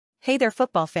Hey there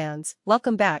football fans,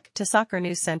 welcome back to Soccer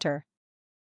News Center.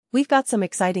 We've got some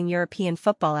exciting European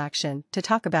football action to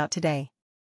talk about today.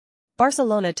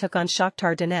 Barcelona took on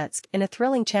Shakhtar Donetsk in a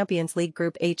thrilling Champions League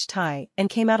Group H tie and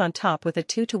came out on top with a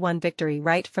 2-1 victory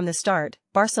right from the start.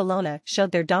 Barcelona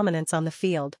showed their dominance on the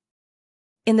field.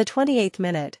 In the 28th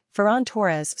minute, Ferran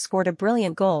Torres scored a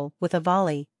brilliant goal with a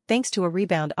volley, thanks to a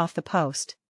rebound off the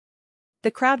post.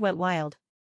 The crowd went wild.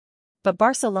 But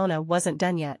Barcelona wasn't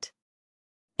done yet.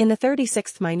 In the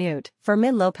 36th minute,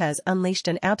 Fermin López unleashed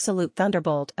an absolute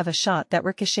thunderbolt of a shot that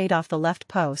ricocheted off the left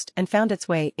post and found its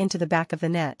way into the back of the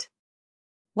net.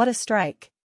 What a strike!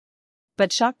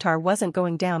 But Shakhtar wasn't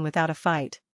going down without a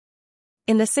fight.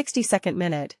 In the 62nd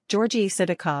minute, Georgiy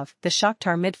Sudakov, the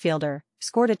Shakhtar midfielder,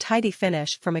 scored a tidy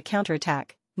finish from a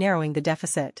counterattack, narrowing the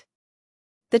deficit.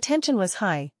 The tension was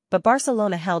high, but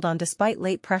Barcelona held on despite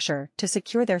late pressure to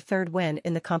secure their third win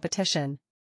in the competition.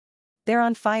 They're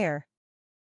on fire.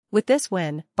 With this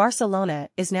win, Barcelona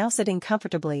is now sitting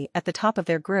comfortably at the top of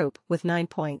their group with 9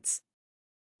 points.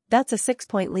 That's a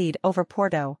 6-point lead over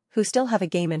Porto, who still have a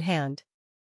game in hand.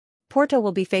 Porto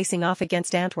will be facing off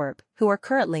against Antwerp, who are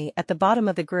currently at the bottom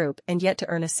of the group and yet to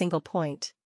earn a single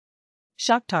point.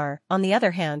 Shakhtar, on the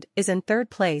other hand, is in third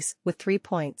place with 3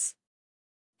 points.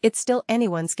 It's still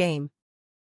anyone's game.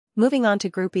 Moving on to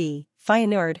Group E,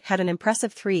 Feyenoord had an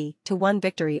impressive 3-1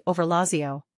 victory over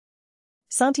Lazio.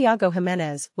 Santiago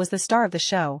Giménez was the star of the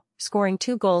show, scoring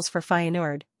 2 goals for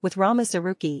Feyenoord, with Ramiz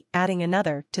Zerrouki adding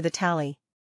another to the tally.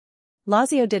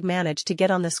 Lazio did manage to get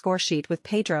on the scoresheet with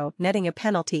Pedro netting a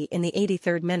penalty in the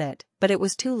 83rd minute, but it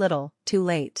was too little, too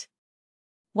late.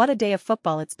 What a day of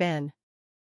football it's been.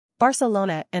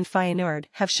 Barcelona and Feyenoord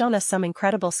have shown us some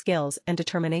incredible skills and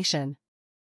determination.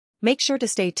 Make sure to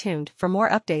stay tuned for more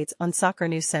updates on Soccer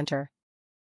News Center.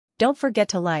 Don't forget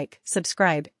to like,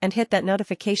 subscribe, and hit that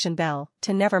notification bell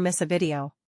to never miss a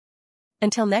video.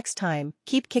 Until next time,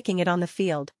 keep kicking it on the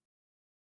field.